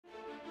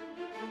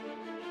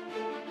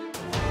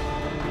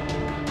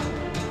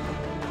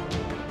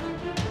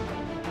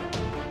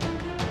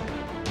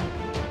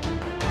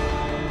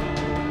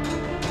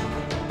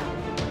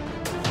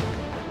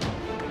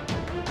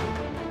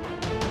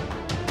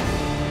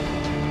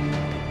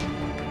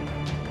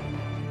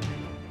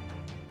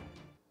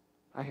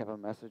I have a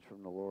message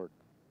from the Lord.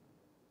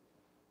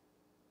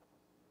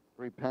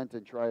 Repent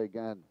and try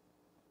again.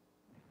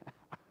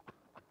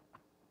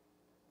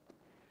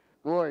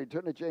 Glory.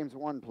 Turn to James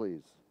 1,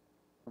 please.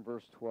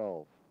 Verse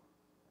 12.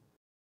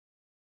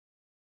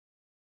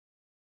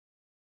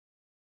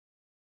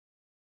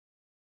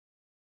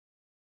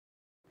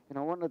 You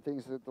know, one of the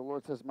things that the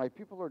Lord says, my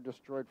people are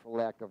destroyed for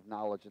lack of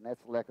knowledge, and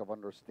that's lack of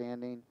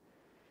understanding.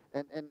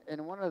 And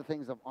one of the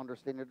things of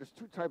understanding, there's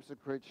two types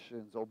of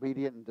Christians,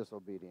 obedient and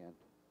disobedient.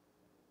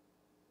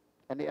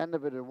 And the end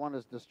of it, one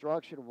is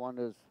destruction, one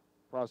is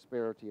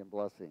prosperity and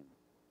blessing.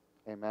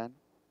 Amen?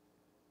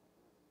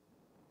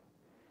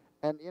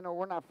 And, you know,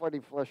 we're not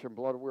fighting flesh and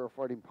blood. We're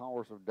fighting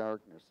powers of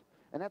darkness.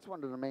 And that's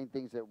one of the main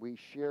things that we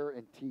share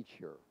and teach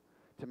here,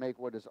 to make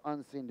what is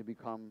unseen to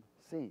become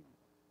seen.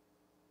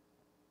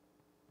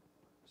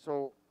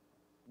 So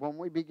when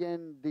we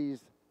begin these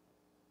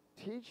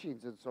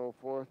teachings and so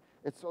forth,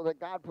 it's so that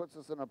God puts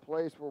us in a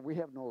place where we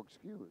have no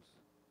excuse.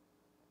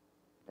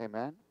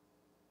 Amen?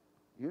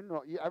 You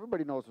know,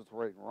 everybody knows what's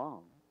right and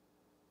wrong,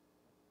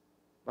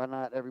 but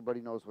not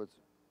everybody knows what's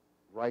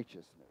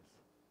righteousness.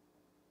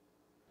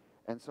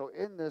 And so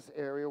in this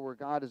area where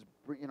God is,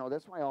 you know,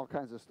 that's why all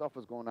kinds of stuff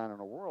is going on in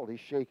the world.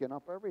 He's shaking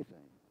up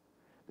everything.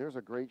 There's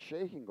a great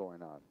shaking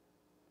going on.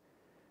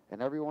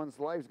 And everyone's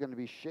life is going to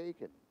be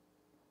shaken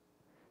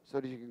so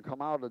that you can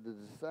come out of the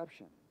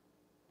deception.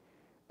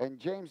 And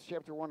James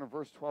chapter 1 and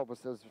verse 12, it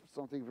says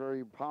something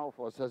very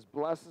powerful. It says,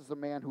 blessed is the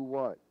man who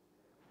what?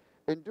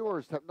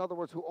 Endures. In other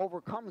words, who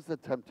overcomes the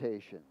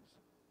temptations.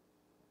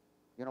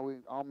 You know, we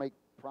all make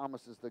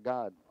promises to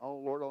God. Oh,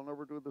 Lord, I'll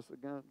never do this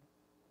again.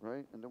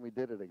 Right? And then we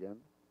did it again,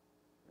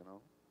 you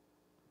know.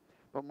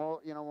 But,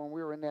 you know, when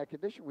we were in that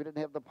condition, we didn't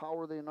have the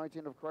power of the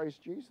anointing of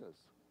Christ Jesus.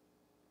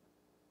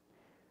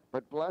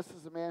 But blessed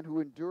is the man who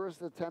endures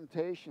the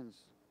temptations.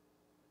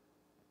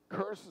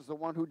 Cursed is the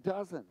one who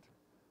doesn't.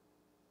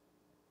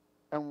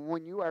 And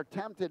when you are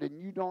tempted and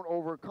you don't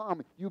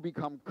overcome, you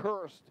become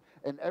cursed.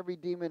 And every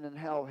demon in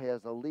hell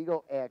has a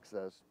legal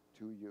access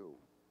to you.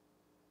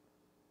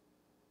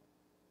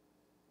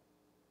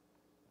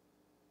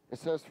 It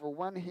says, for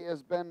when he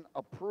has been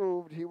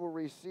approved, he will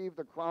receive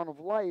the crown of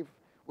life,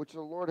 which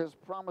the Lord has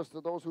promised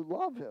to those who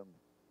love him.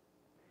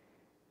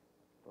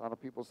 A lot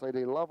of people say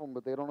they love him,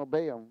 but they don't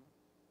obey him.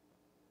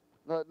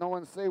 Let no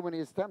one say when he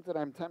is tempted,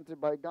 I'm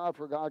tempted by God,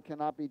 for God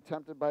cannot be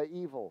tempted by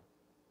evil.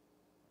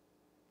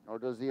 Nor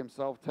does he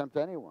himself tempt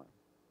anyone.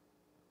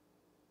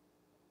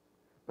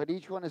 But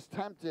each one is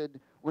tempted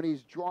when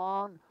he's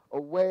drawn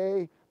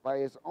away by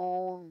his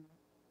own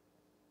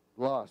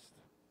lust,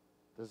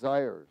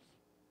 desires,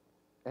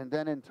 and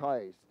then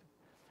enticed.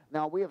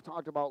 Now, we have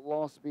talked about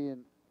lust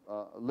being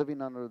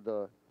living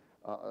under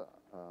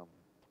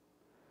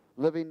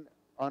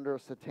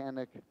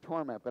satanic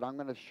torment, but I'm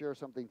going to share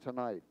something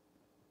tonight.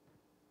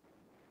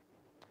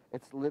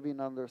 It's living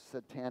under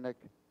satanic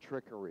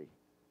trickery.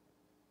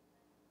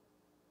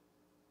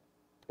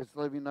 It's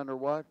living under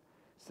what?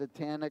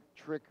 Satanic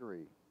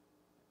trickery.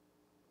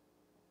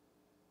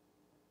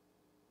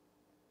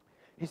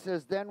 He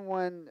says, then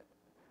when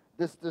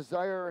this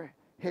desire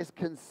has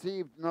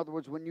conceived, in other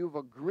words, when you've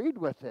agreed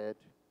with it,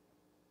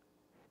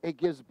 it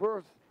gives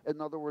birth,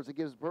 in other words, it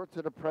gives birth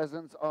to the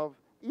presence of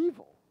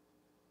evil.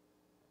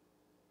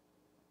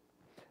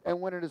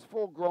 And when it is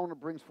full grown, it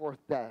brings forth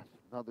death.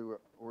 In other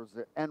words,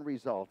 the end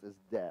result is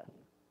death.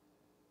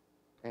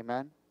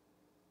 Amen?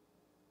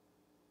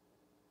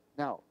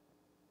 Now,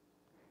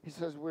 he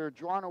says we're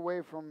drawn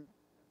away from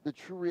the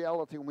true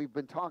reality, and we've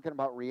been talking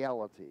about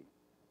reality.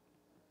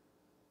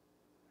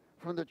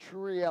 From the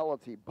true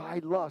reality by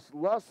lust.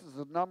 Lust is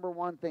the number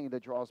one thing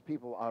that draws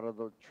people out of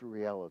the true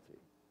reality.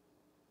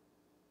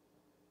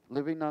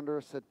 Living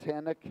under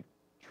satanic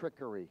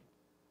trickery.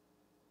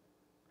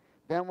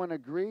 Then when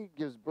greed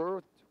gives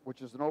birth,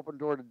 which is an open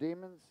door to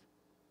demons,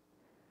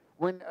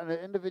 when an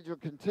individual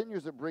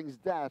continues, it brings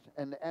death,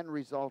 and the end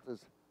result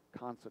is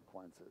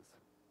consequences.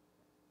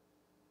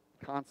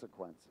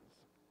 Consequences.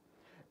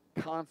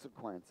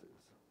 Consequences.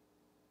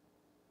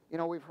 You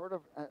know, we've heard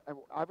of,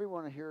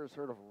 everyone here has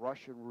heard of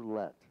Russian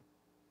roulette.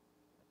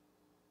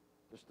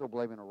 They're still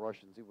blaming the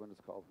Russians, even when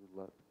it's called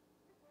roulette.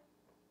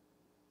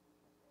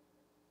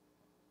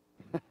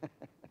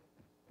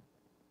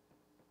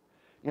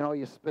 You know,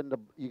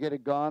 you get a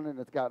gun and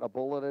it's got a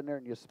bullet in there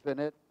and you spin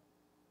it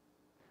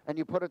and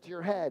you put it to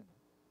your head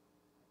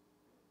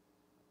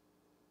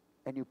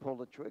and you pull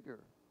the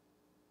trigger.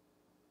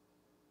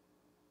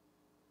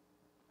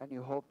 And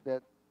you hope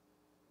that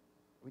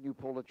when you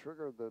pull the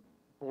trigger, the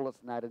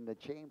bullet's not in the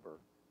chamber.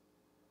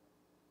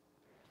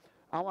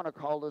 I want to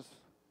call this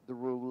the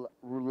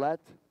roulette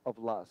of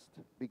lust,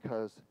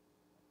 because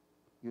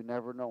you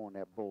never know when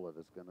that bullet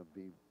is going to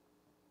be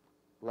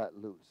let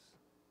loose.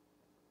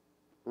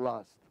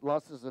 Lust.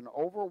 Lust is an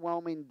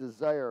overwhelming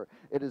desire.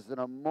 It is an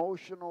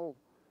emotional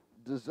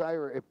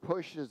desire. It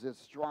pushes, it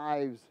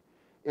strives,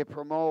 it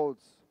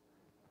promotes.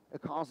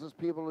 It causes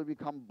people to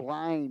become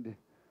blind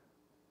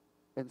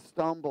and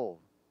stumble.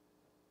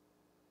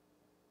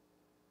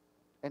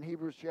 In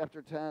Hebrews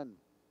chapter 10,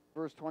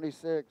 verse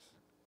 26,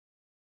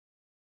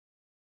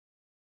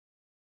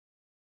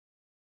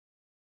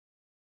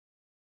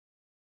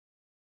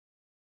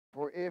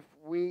 For if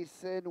we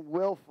sin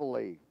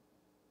willfully,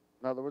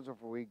 in other words,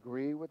 if we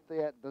agree with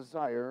that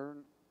desire,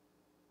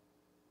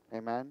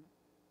 amen?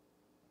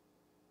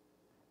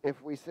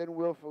 If we sin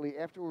willfully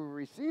after we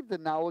receive the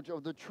knowledge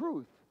of the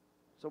truth,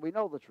 so we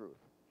know the truth,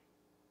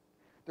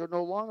 there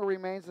no longer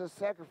remains a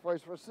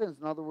sacrifice for sins.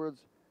 In other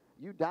words,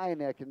 you die in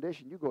that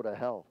condition, you go to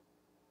hell.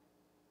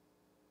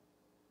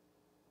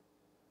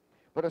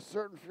 But a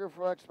certain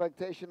fearful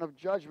expectation of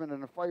judgment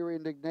and a fiery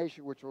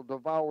indignation which will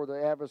devour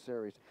the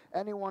adversaries.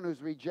 Anyone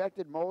who's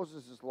rejected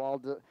Moses' law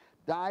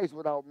dies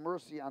without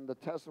mercy on the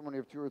testimony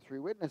of 2 or 3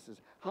 witnesses.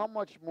 How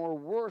much more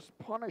worse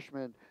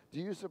punishment do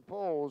you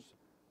suppose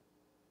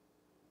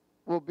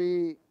will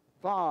be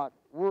thought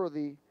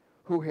worthy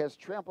who has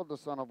trampled the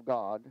Son of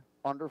God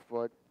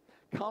underfoot,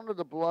 counted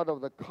the blood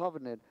of the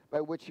covenant by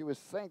which he was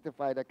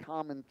sanctified a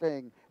common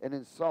thing, and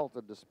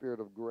insulted the Spirit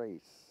of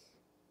grace?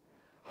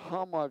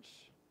 How much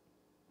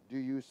do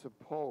you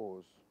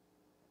suppose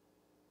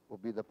will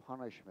be the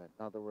punishment?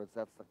 In other words,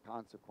 that's the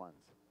consequence.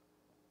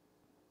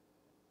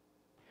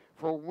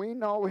 For we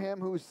know him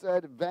who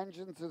said,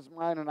 vengeance is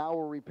mine and I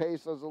will repay,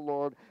 says the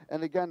Lord.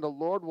 And again, the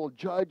Lord will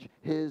judge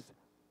his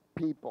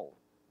people,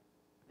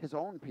 his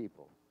own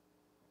people.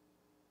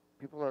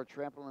 People are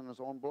trampling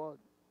his own blood.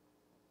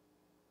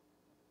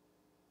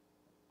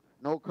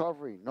 No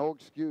covering, no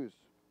excuse,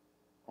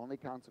 only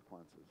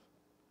consequences.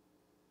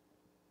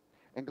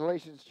 In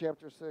Galatians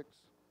chapter 6,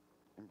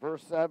 in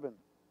verse 7,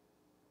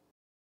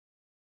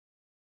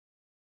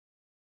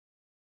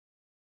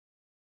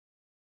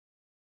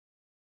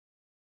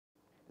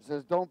 it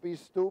says, don't be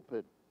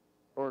stupid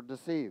or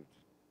deceived.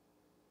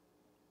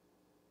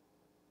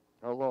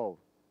 Hello.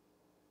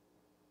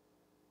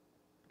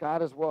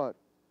 God is what?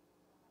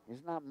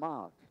 He's not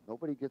mocked.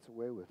 Nobody gets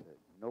away with it.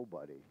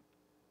 Nobody.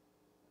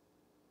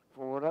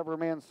 For whatever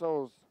man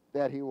sows,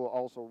 that he will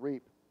also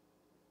reap.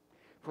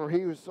 For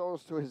he who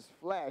sows to his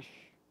flesh,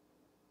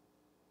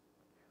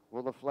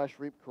 will the flesh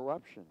reap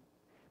corruption?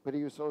 But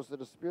he who sows to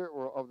the Spirit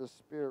will of the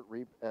Spirit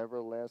reap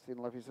everlasting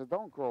life. He says,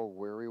 don't grow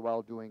weary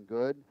while doing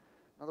good.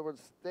 In other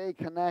words, stay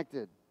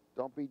connected.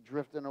 Don't be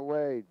drifting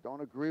away.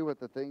 Don't agree with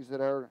the things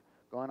that are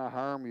going to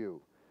harm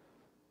you.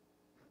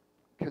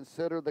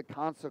 Consider the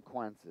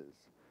consequences.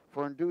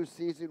 For in due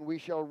season we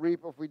shall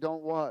reap if we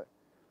don't what?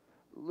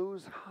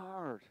 Lose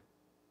heart.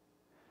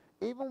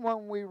 Even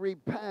when we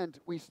repent,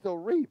 we still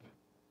reap.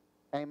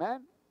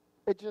 Amen?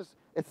 It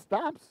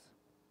stops.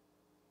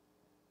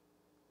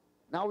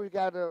 Now we've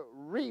got to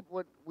reap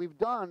what we've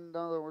done. In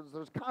other words,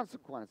 there's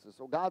consequences.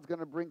 So God's going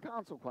to bring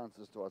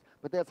consequences to us.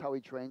 But that's how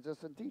he trains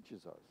us and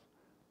teaches us.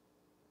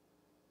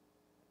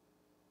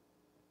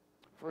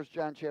 1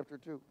 John chapter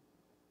 2.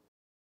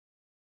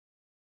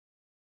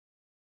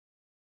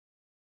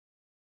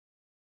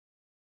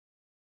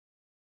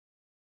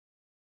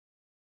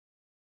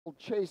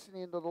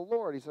 Chastening to the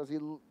Lord. He says he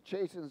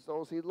chastens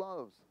those he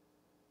loves.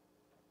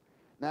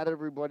 Not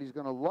everybody's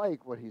going to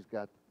like what he's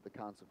got the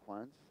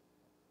consequence.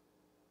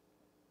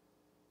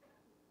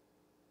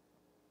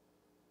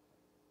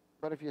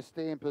 But if you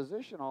stay in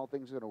position, all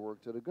things are going to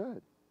work to the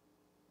good.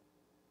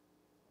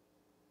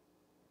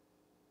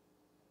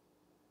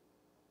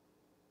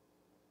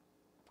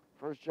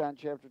 First John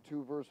chapter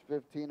 2, verse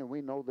 15, and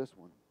we know this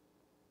one.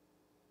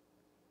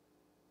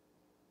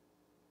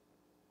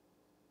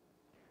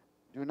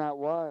 Do not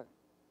what?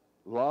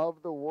 Love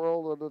the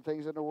world or the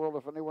things in the world.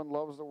 If anyone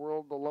loves the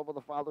world, the love of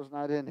the Father is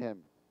not in him.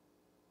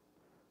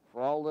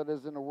 For all that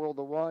is in the world,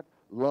 the what?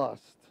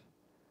 Lust.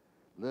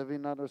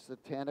 Living under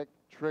satanic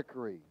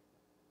trickery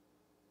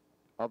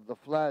of the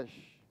flesh,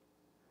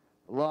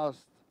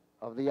 lust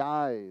of the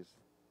eyes,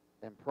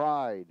 and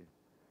pride,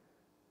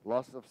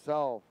 lust of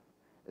self,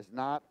 is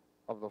not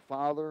of the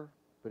Father,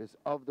 but is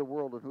of the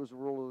world. And who's the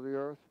ruler of the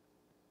earth?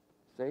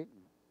 Satan.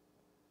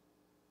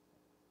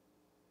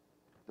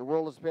 The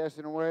world is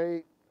passing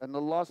away, and the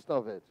lust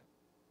of it.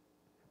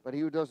 But he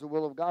who does the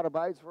will of God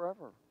abides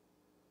forever.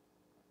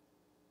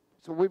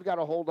 So we've got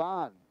to hold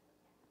on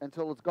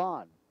until it's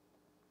gone.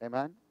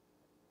 Amen?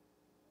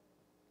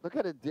 Look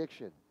at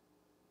addiction.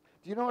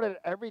 Do you know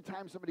that every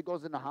time somebody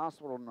goes in the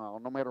hospital now,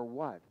 no matter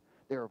what,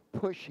 they're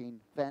pushing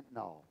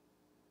fentanyl.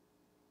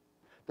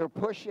 They're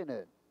pushing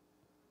it.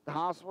 The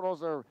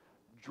hospitals are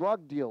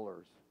drug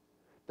dealers.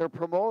 They're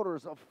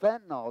promoters of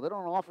fentanyl. They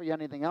don't offer you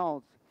anything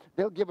else.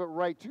 They'll give it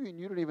right to you, and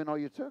you don't even know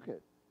you took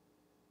it.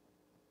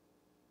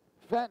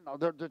 Fentanyl,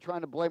 they're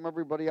trying to blame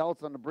everybody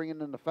else on the bringing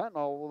in the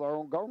fentanyl. Well, our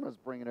own government's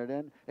bringing it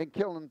in and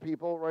killing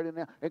people right in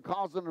there and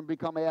causing them to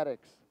become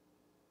addicts.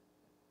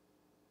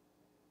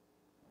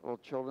 Well,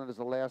 children, it is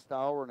the last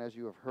hour, and as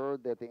you have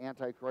heard that the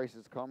Antichrist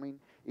is coming,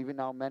 even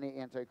now many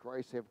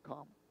Antichrists have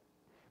come,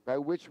 by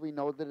which we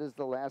know that it is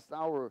the last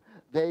hour.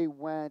 They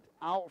went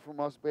out from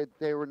us, but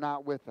they were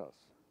not with us.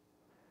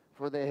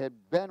 For they had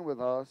been with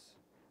us,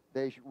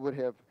 they would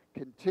have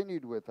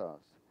continued with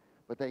us.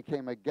 But they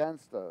came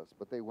against us,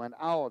 but they went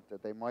out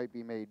that they might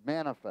be made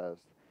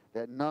manifest,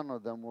 that none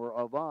of them were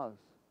of us,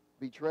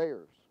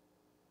 betrayers.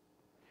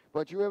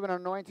 But you have an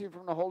anointing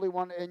from the Holy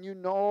One, and you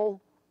know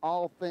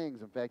all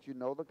things. In fact, you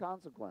know the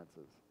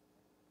consequences.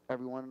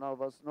 Every one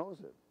of us knows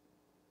it.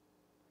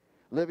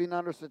 Living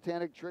under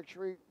satanic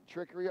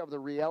trickery of the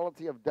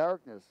reality of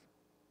darkness.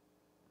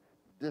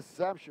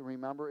 Deception,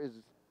 remember,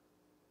 is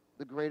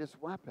the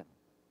greatest weapon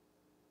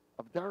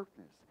of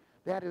darkness.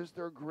 That is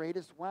their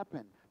greatest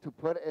weapon, to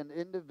put an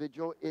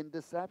individual in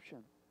deception.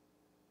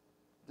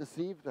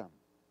 Deceive them.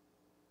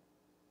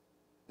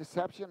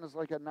 Deception is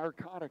like a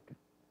narcotic.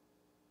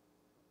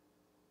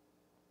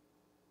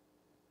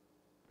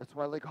 That's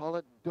why they call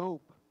it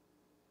dope.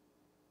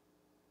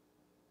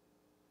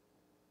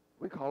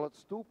 We call it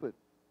stupid.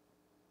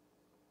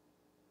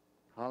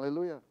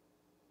 Hallelujah.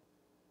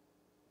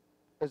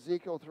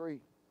 Ezekiel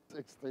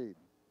 3:16.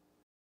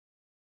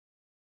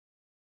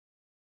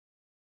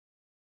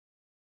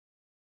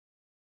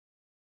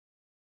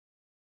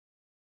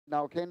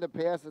 Now it came to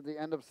pass at the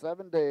end of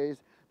 7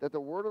 days that the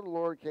word of the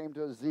Lord came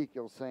to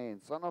Ezekiel,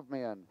 saying, Son of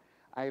man,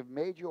 I have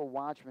made you a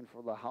watchman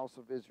for the house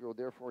of Israel.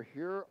 Therefore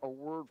hear a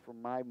word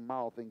from my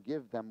mouth and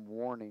give them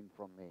warning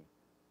from me.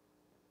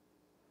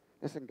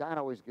 Listen, God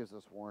always gives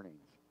us warnings.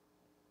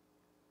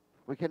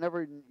 We can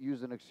never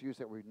use an excuse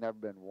that we've never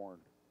been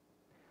warned.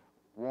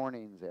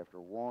 Warnings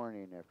after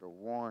warning after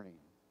warning.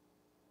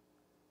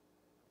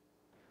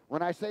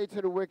 When I say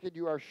to the wicked,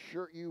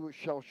 you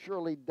shall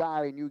surely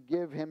die, and you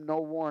give him no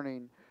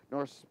warning,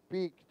 nor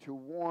speak to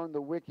warn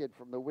the wicked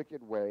from the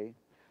wicked way,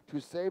 to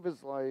save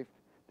his life,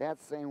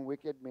 that same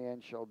wicked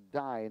man shall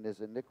die in his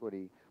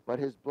iniquity, but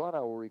his blood I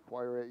will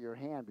require at your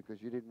hand,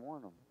 because you didn't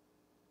warn him.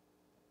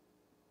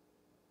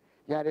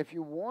 Yet if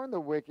you warn the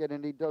wicked,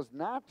 and he does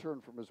not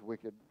turn from his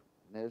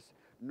wickedness,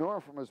 nor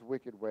from his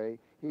wicked way,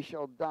 he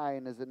shall die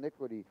in his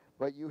iniquity,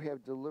 but you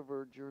have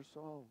delivered your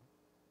soul.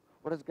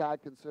 What does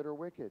God consider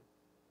wicked?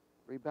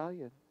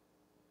 Rebellion.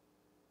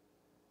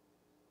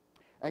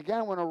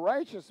 Again, when a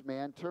righteous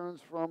man turns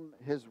from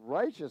his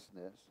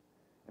righteousness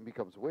and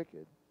becomes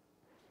wicked,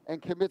 and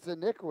commits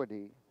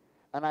iniquity,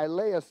 and I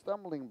lay a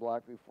stumbling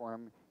block before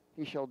him,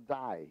 he shall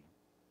die.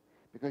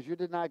 Because you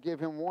did not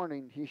give him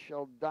warning, he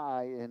shall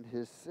die in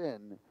his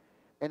sin,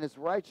 and his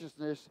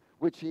righteousness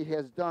which he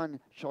has done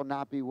shall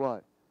not be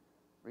what?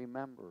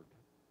 Remembered.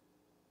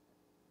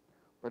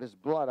 But his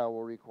blood I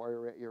will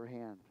require at your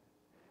hand.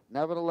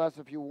 Nevertheless,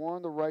 if you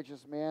warn the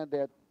righteous man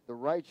that the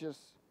righteous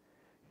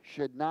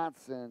should not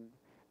sin,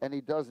 and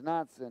he does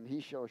not sin, he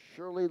shall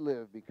surely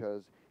live,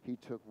 because he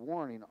took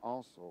warning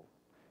also.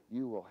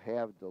 You will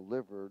have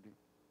delivered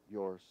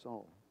your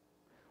soul.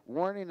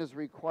 Warning is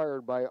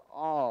required by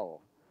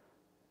all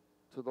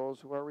to those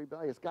who are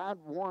rebellious. God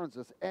warns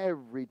us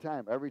every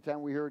time. Every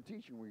time we hear a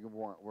teaching,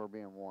 we're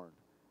being warned.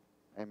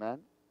 Amen?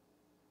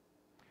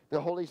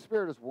 The Holy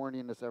Spirit is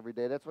warning us every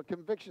day. That's what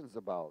conviction's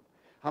about.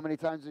 How many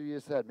times have you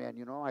said, man,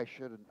 you know, I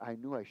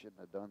knew I shouldn't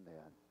have done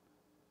that.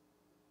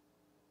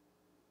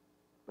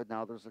 But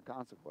now there's the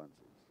consequences.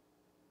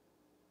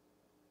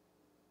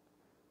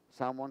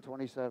 Psalm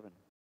 127.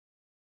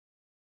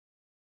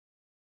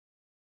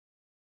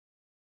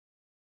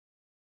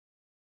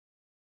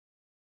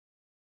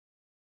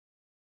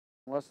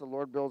 Unless the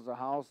Lord builds a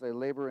house, they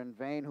labor in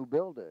vain who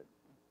build it.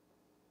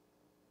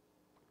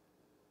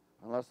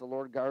 Unless the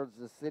Lord guards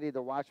the city,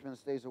 the watchman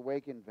stays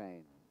awake in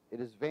vain. It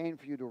is vain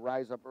for you to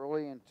rise up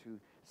early and to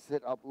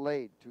sit up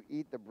late, to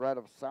eat the bread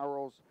of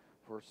sorrows,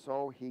 for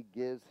so he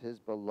gives his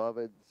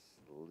beloved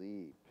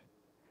sleep.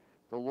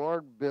 The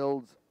Lord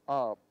builds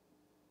up,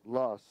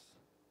 lust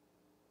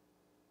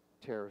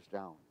tears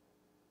down.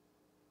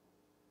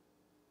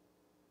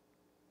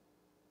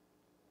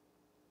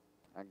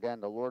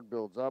 Again, the Lord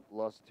builds up,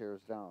 lust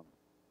tears down.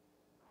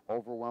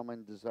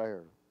 Overwhelming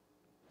desire.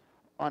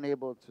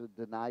 Unable to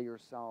deny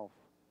yourself.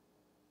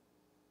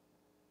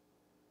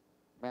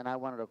 Man, I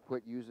wanted to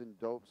quit using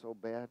dope so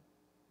bad,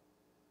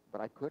 but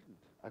I couldn't.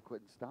 I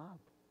couldn't stop.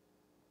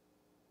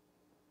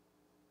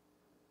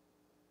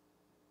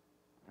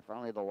 I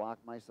finally had to lock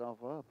myself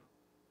up.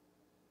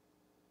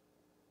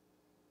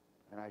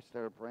 And I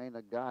started praying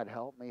to God,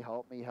 help me,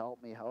 help me,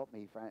 help me, help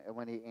me. And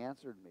when he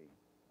answered me.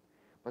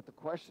 But the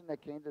question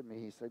that came to me,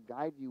 he said,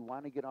 Guy, do you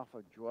want to get off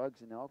of drugs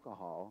and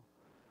alcohol,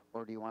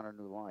 or do you want a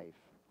new life?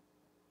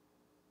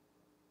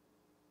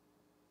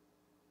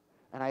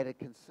 And I had to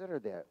consider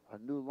that, a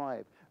new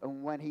life.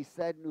 And when he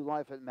said new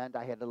life, it meant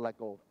I had to let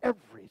go of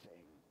everything.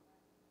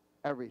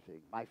 Everything.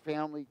 My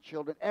family,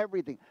 children,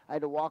 everything. I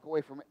had to walk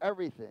away from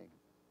everything.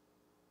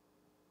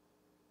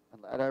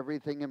 And let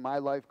everything in my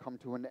life come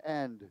to an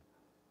end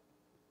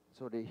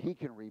so that he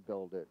can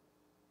rebuild it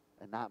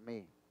and not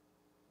me.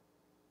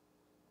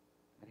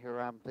 And here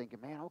I'm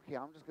thinking, man, okay,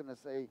 I'm just going to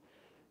say,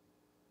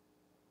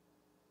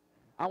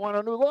 I want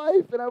a new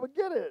life, and I would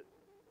get it.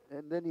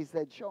 And then he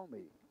said, show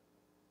me.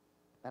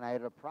 And I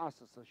had a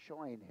process of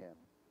showing him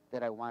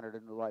that I wanted a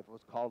new life. It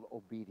was called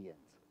obedience.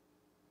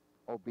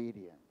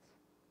 Obedience.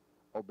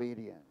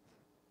 Obedience.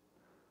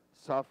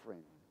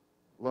 Suffering.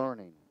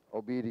 Learning.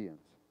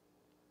 Obedience.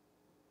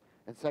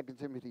 In 2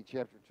 Timothy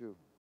chapter 2.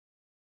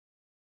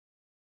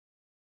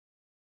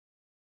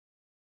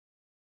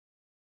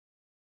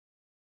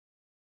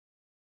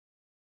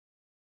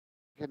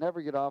 You can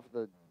never get off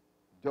the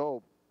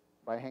dope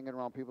by hanging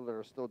around people that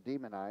are still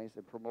demonized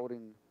and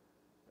promoting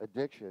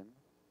addiction.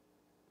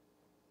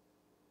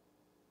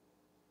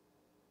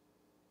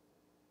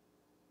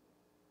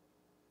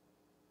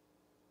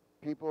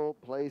 people,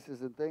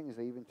 places, and things.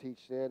 They even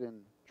teach that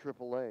in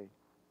AAA.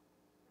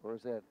 Or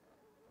is that?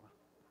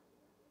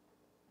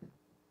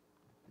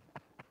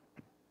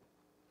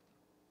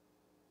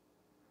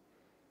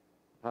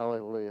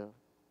 Hallelujah.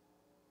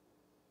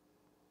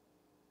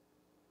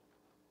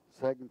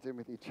 2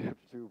 Timothy chapter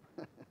 2.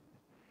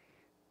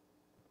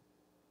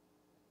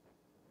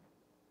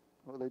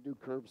 Well, they do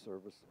curb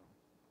service.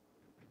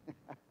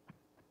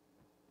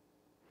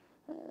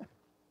 Thank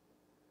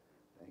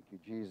you,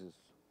 Jesus.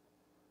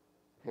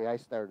 Hey, I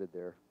started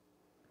there.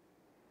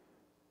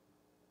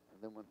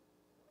 And then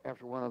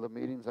after one of the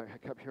meetings, I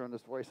kept hearing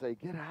this voice say,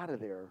 "Get out of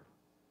there."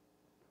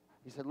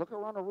 He said, "Look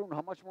around the room.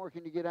 How much more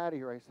can you get out of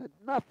here?" I said,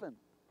 "Nothing."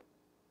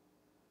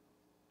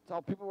 It's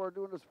all people are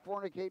doing is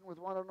fornicating with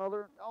one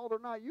another. Oh, they're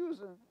not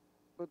using,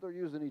 but they're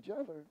using each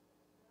other.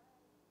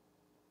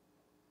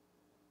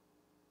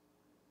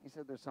 He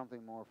said, "There's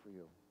something more for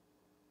you."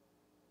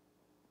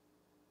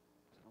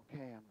 I said,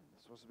 "Okay, I'm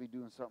supposed to be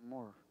doing something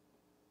more."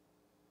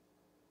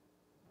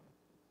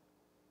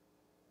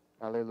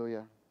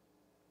 Hallelujah.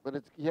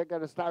 But you got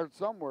to start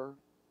somewhere.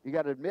 You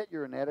got to admit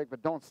you're an addict,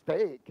 but don't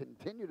stay.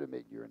 Continue to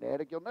admit you're an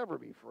addict. You'll never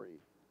be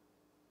free.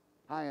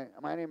 Hi,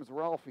 my name is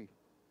Ralphie.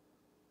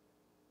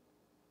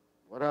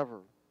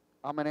 Whatever.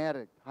 I'm an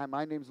addict. Hi,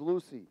 my name's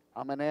Lucy.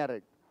 I'm an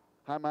addict.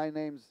 Hi, my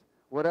name's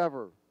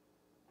whatever.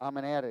 I'm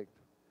an addict.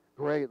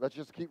 Great. Let's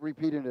just keep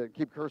repeating it and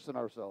keep cursing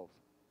ourselves.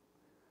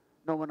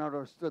 No one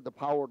understood the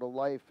power to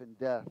life and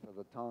death of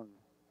the tongue.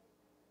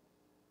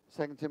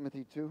 2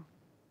 Timothy 2,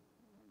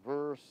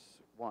 verse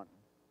 1.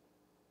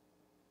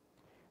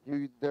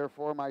 You,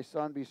 therefore, my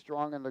son, be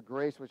strong in the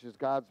grace which is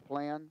God's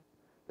plan,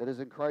 that is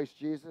in Christ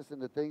Jesus,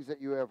 and the things that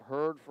you have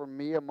heard from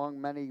me among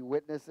many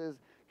witnesses,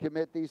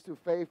 commit these to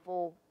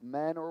faithful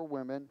men or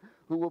women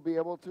who will be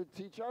able to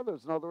teach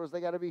others. In other words,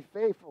 they got to be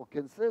faithful,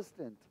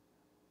 consistent,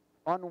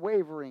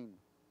 unwavering.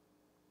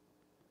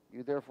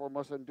 You therefore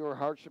must endure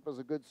hardship as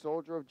a good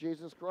soldier of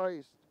Jesus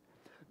Christ.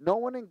 No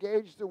one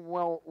engaged in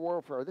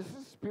warfare. This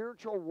is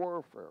spiritual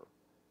warfare.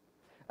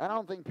 I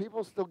don't think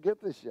people still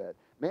get this yet.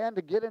 Man,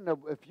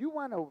 if you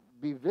want to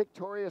be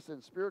victorious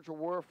in spiritual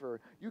warfare,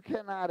 you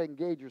cannot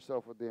engage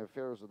yourself with the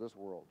affairs of this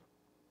world.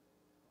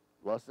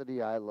 Lust of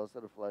the eye, lust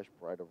of the flesh,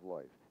 pride of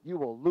life. You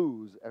will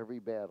lose every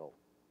battle.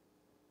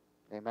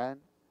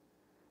 Amen?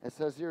 It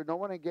says here, no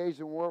one engaged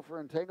in warfare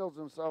entangles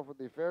himself with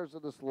the affairs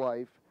of this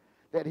life,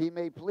 that he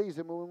may please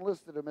him who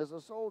enlisted him as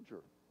a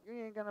soldier.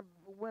 You ain't going to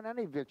win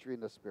any victory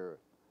in the spirit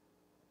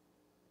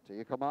until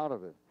you come out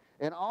of it.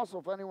 And also,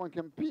 if anyone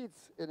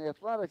competes in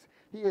athletics,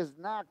 he is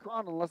not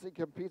crowned unless he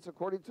competes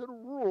according to the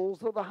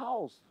rules of the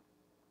house.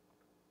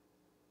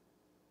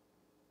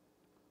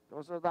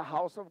 Those are the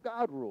house of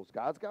God rules.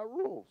 God's got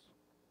rules.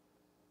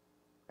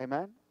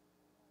 Amen?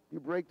 You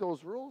break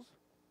those rules,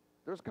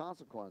 there's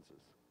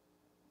consequences.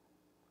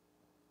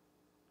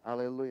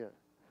 Hallelujah.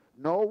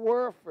 No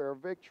warfare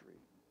victory.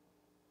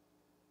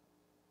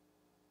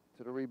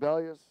 To the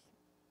rebellious,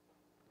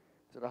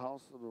 to the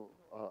house of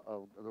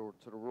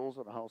to the rules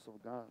of the house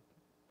of God.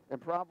 In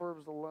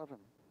Proverbs 11,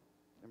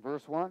 in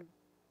verse 1,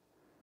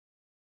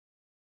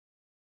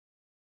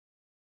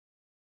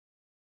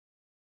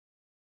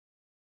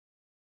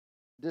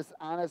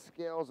 dishonest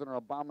scales are an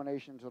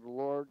abomination to the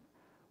Lord,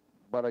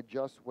 but a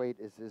just weight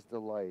is his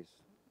delight.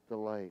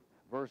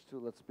 Verse 2,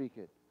 let's speak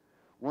it.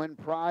 When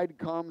pride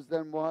comes,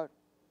 then what?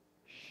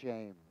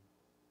 Shame.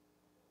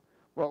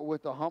 But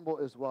with the humble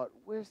is what?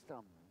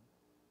 Wisdom.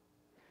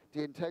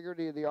 The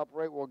integrity of the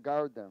upright will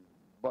guard them,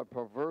 but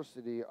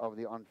perversity of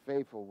the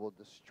unfaithful will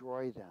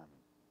destroy them.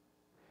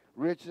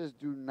 Riches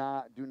do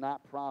not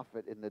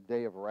profit in the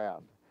day of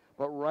wrath,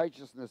 but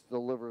righteousness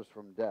delivers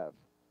from death.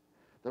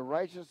 The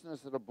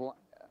righteousness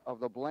of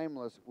the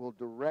blameless will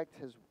direct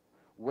his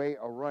way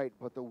aright,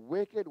 but the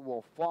wicked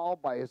will fall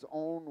by his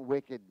own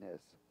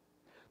wickedness.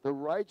 The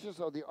righteous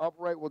of the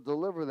upright will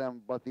deliver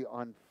them, but the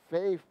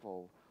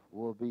unfaithful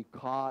will be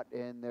caught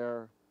in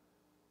their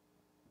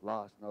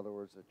lust. In other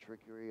words, the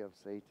trickery of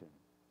Satan.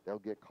 They'll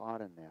get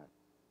caught in that.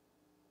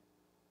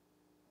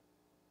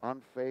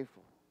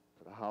 Unfaithful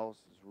to the house,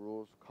 his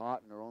rules,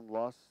 caught in their own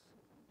lusts,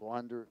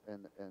 blunder,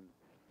 and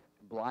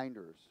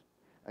blinders.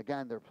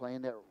 Again, they're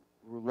playing that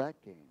roulette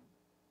game.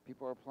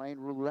 People are playing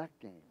roulette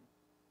game.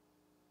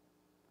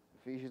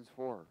 Ephesians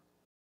 4.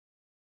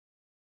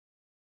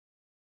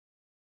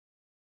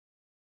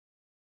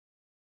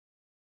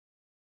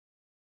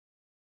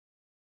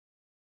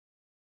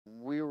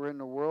 When we were in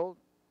the world,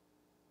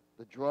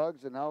 the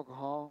drugs and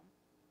alcohol,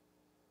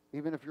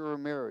 even if you were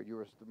married, you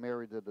were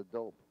married to the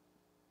dope.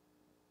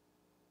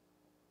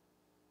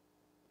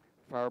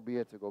 Far be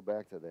it to go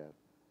back to that.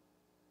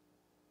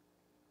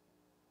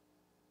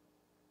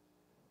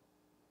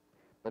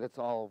 But it's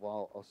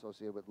all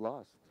associated with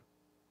lust.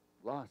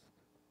 Lust.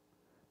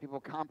 People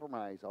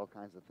compromise all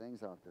kinds of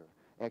things out there.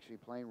 Actually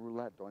playing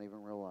roulette, don't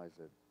even realize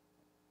it.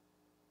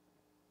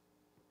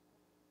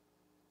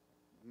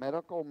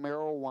 Medical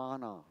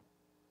marijuana.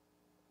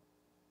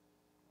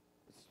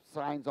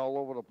 Signs all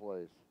over the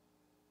place.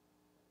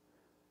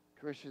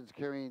 Christians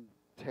carrying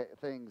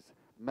things,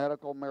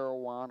 medical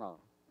marijuana.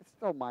 It's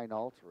still mind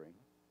altering.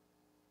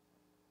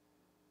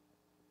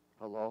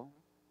 Hello?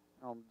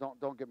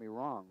 Don't get me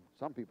wrong.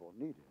 Some people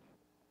need it.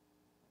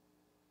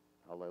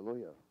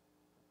 Hallelujah.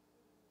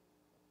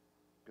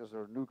 Because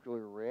they're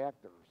nuclear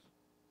reactors.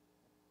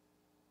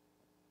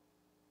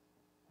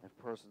 If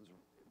a person's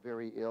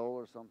very ill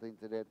or something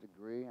to that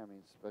degree, I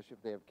mean, especially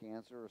if they have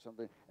cancer or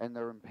something, and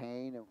they're in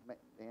pain,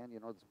 man,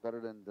 it's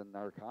better than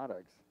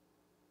narcotics.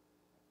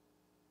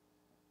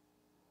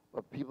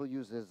 But people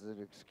use it as an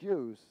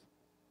excuse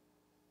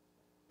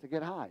to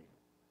get high.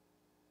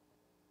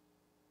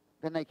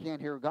 Then they can't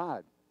hear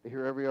God. They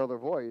hear every other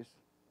voice,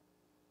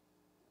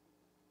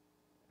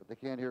 but they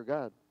can't hear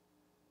God.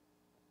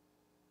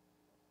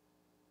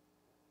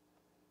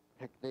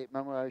 Heck,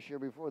 remember I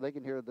shared before, they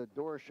can hear the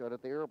door shut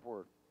at the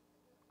airport,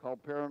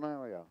 called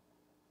paranoia.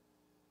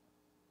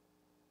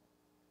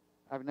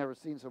 I've never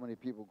seen so many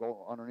people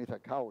go underneath a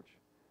couch.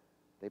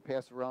 They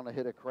pass around and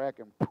hit a crack,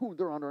 and boom,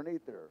 they're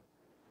underneath there.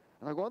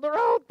 And they're going, they're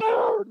out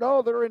there.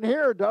 No, they're in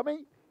here, dummy.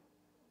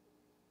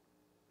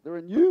 They're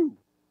in you.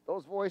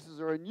 Those voices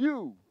are in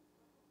you,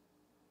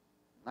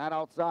 not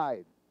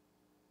outside.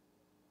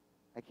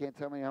 I can't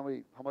tell me how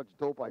much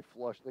dope I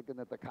flushed thinking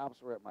that the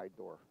cops were at my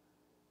door.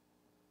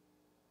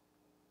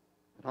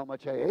 And how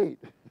much I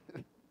ate.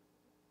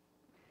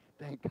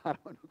 Thank God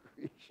on new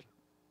creation.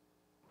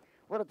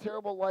 What a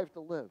terrible life to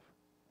live.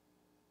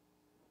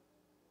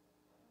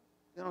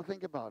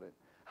 Think about it.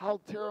 How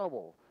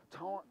terrible.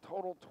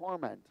 Total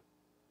torment.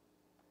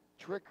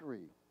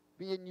 Trickery.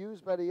 Being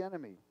used by the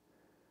enemy.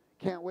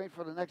 Can't wait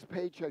for the next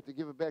paycheck to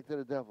give it back to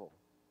the devil.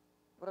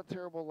 What a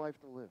terrible life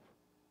to live.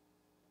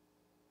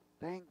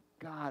 Thank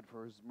God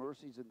for his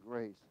mercies and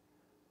grace.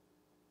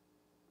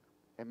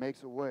 And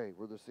makes a way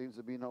where there seems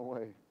to be no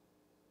way.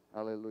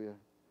 Hallelujah.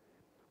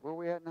 Where are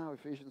we at now?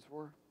 Ephesians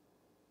 4,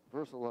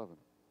 verse 11.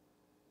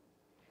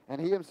 And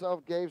he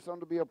himself gave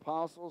some to be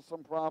apostles,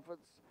 some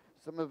prophets,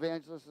 some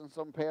evangelists, and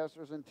some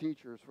pastors and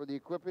teachers for the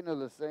equipping of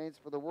the saints,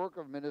 for the work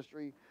of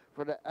ministry,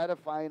 for the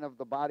edifying of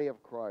the body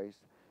of Christ,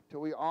 till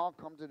we all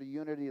come to the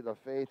unity of the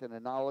faith and the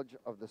knowledge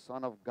of the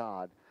Son of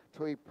God,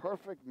 to a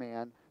perfect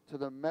man, to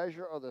the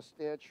measure of the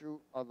stature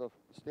of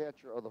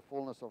the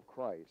fullness of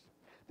Christ,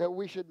 that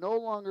we should no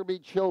longer be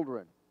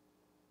children,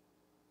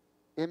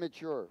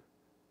 immature,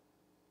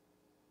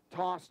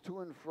 tossed to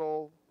and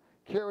fro,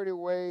 carried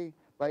away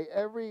by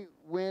every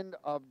wind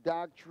of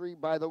doctrine,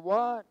 by the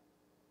what?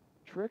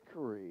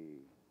 Trickery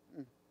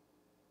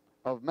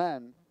of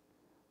men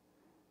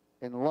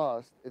in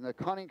lust, in the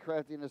cunning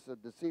craftiness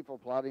of deceitful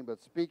plotting,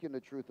 but speaking the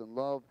truth in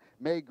love,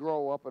 may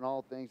grow up in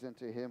all things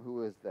into him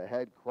who is the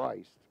head,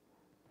 Christ,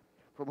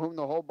 from whom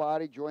the whole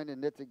body joined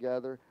and knit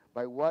together,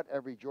 by what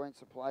every joint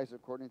supplies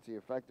according to the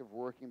effective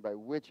working, by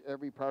which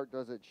every part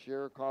does its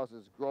share,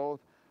 causes growth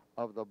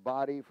of the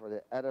body for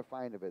the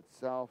edifying of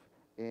itself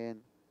in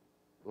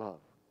love.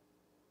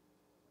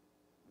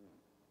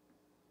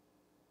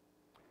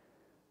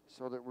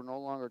 So that we're no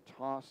longer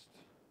tossed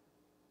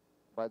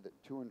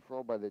to and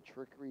fro by the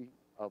trickery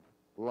of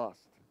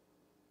lust.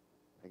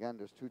 Again,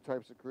 there's two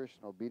types of Christian,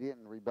 obedient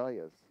and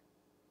rebellious.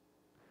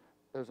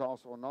 There's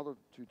also another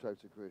two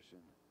types of Christian.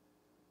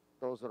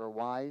 Those that are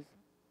wise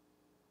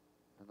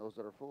and those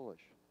that are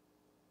foolish.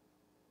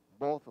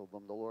 Both of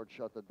them, the Lord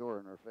shut the door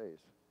in their face.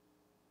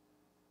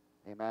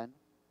 Amen?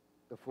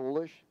 The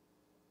foolish,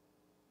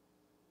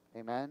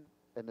 amen,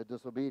 and the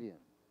disobedient.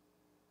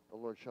 The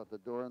Lord shut the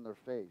door in their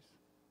face.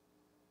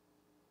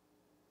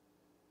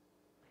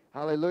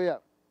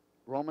 Hallelujah.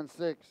 Romans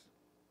 6,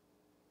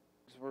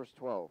 verse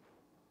 12.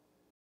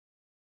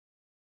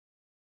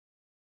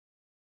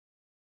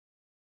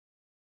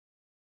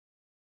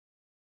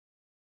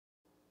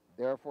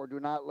 Therefore, do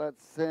not let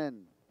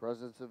sin,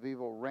 presence of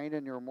evil, reign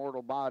in your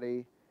mortal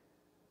body,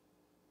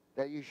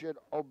 that you should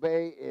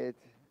obey it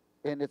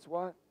in its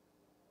what?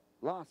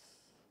 Lusts.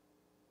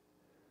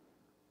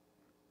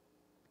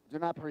 Do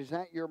not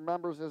present your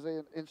members as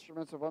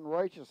instruments of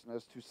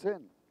unrighteousness to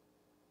sin,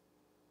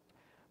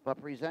 but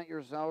present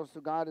yourselves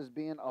to God as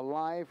being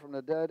alive from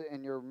the dead,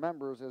 and your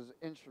members as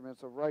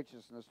instruments of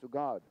righteousness to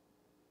God.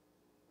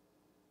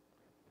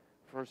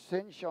 For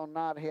sin shall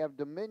not have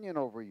dominion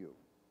over you,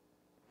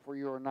 for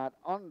you are not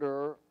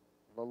under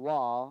the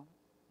law,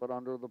 but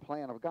under the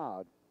plan of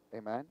God.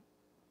 Amen?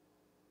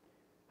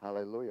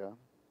 Hallelujah.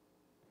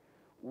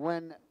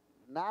 When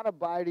not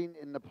abiding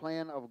in the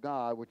plan of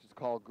God, which is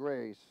called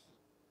grace,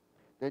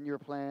 then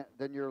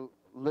you're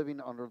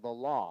living under the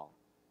law.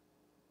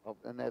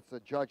 And that's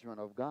the judgment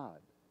of God.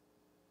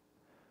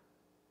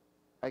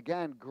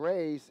 Again,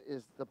 grace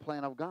is the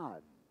plan of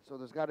God. So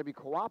there's got to be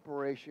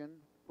cooperation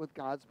with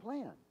God's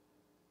plan.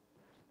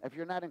 If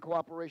you're not in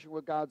cooperation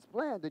with God's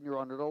plan, then you're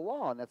under the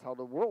law, and that's how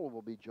the world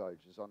will be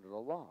judged, is under the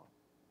law.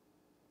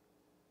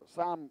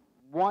 Psalm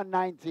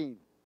 119.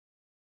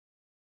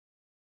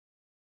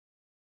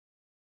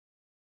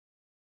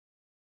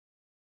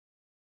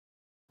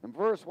 In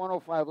verse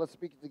 105, let's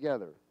speak it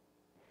together.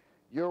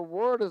 Your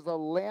word is a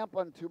lamp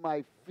unto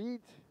my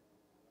feet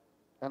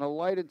and a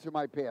light unto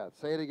my path.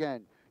 Say it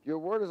again. Your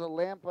word is a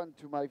lamp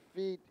unto my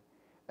feet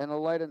and a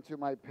light unto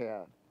my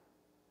path.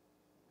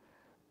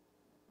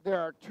 There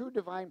are two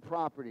divine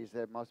properties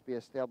that must be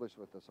established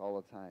with us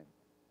all the time.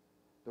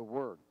 The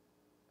Word,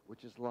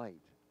 which is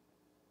light,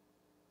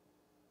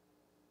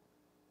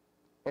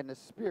 and the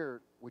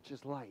Spirit, which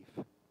is life.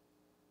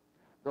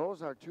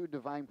 Those are two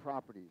divine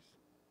properties.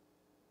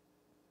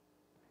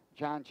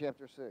 John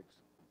chapter 6,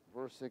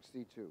 verse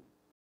 62.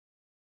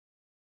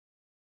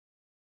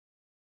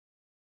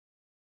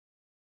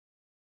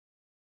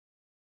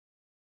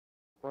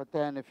 But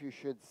then if you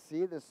should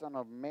see the Son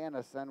of Man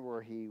ascend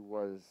where he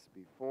was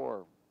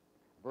before,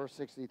 verse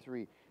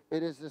 63,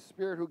 it is the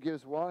Spirit who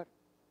gives what?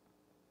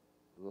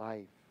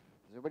 Life.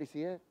 Does everybody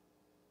see it?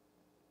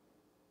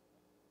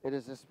 It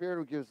is the Spirit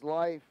who gives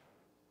life.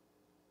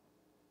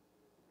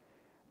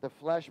 The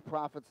flesh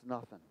profits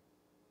nothing.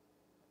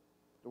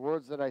 The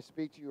words that I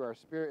speak to you are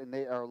spirit and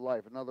they are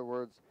life. In other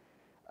words,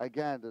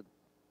 again, the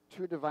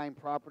two divine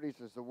properties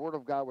is the Word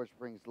of God which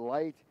brings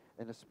light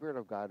and the Spirit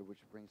of God which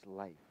brings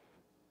life.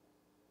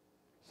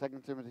 2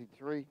 Timothy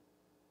 3,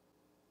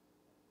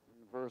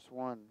 verse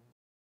 1.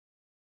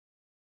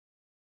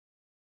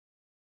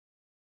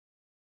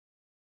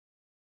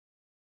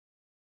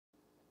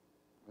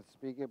 Let's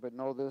speak it, but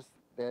know this,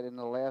 that in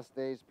the last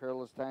days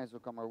perilous times will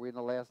come. Are we in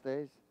the last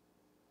days?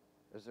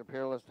 Is there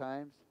perilous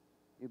times?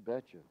 You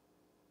betcha.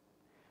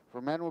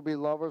 For men will be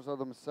lovers of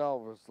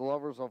themselves,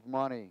 lovers of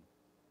money,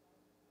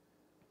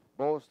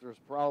 boasters,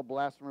 proud,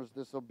 blasphemers,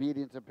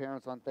 disobedient to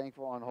parents,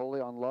 unthankful, unholy,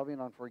 unloving,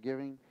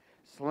 unforgiving,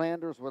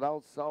 slanderers,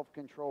 without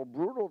self-control,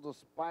 brutal,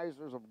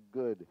 despisers of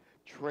good,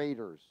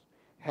 traitors,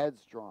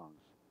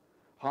 headstrongs,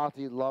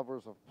 haughty,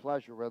 lovers of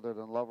pleasure rather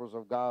than lovers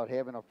of God,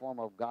 having a form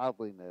of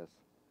godliness,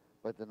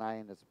 but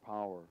denying its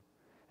power.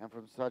 And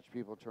from such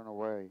people turn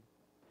away.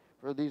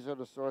 For these are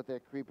the sort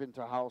that creep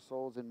into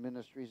households and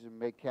ministries and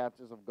make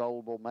captives of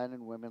gullible men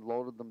and women,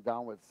 loaded them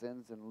down with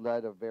sins and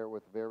led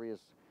with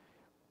various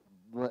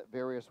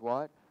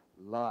what?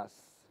 Lusts.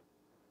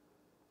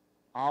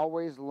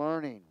 Always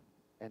learning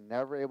and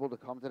never able to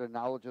come to the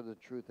knowledge of the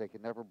truth. They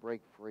can never break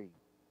free.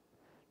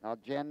 Now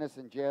Jannes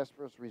and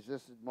Jaspers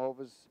resisted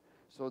Moses,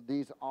 so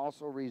these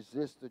also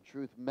resist the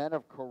truth. Men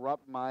of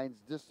corrupt minds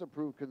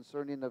disapprove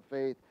concerning the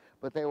faith,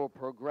 but they will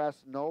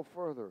progress no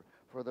further,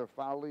 for their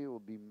folly will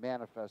be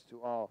manifest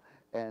to all,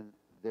 and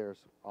theirs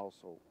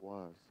also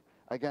was.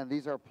 Again,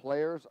 these are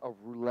players of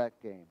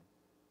roulette game.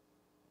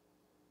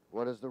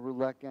 What is the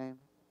roulette game?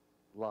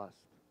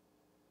 Lust.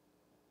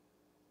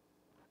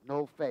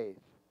 No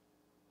faith,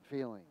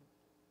 feeling.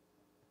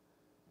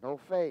 No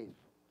faith,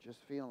 just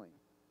feeling.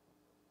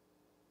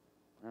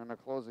 I'm going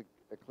to close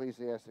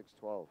Ecclesiastes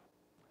 12.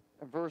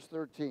 And verse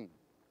 13.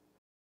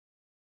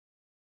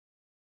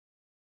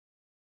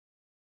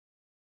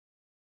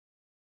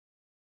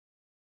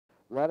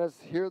 Let us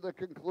hear the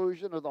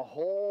conclusion of the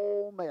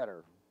whole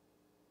matter.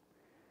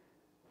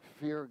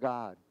 Fear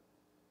God.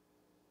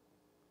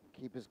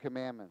 Keep his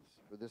commandments,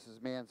 for this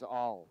is man's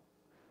all.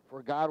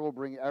 For God will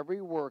bring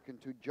every work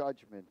into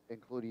judgment,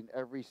 including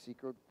every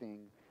secret thing,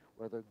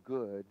 whether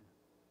good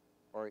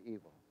or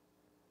evil.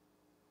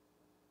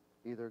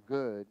 Either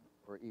good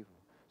or evil.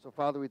 So,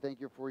 Father, we thank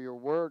you for your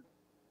word,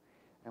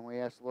 and we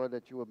ask, Lord,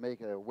 that you would make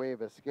a way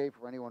of escape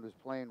for anyone who's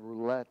playing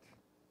roulette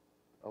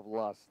of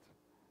lust.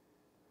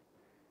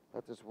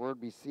 Let this word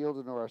be sealed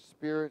into our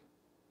spirit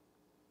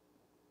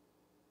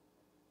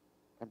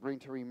and bring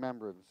to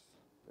remembrance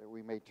that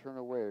we may turn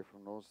away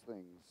from those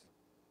things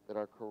that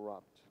are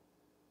corrupt.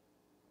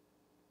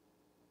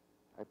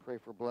 I pray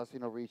for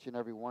blessing over each and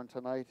every one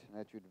tonight, and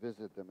that you'd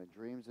visit them in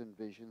dreams and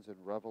visions and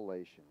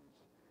revelations.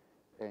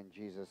 In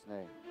Jesus'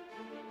 name.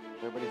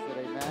 Everybody said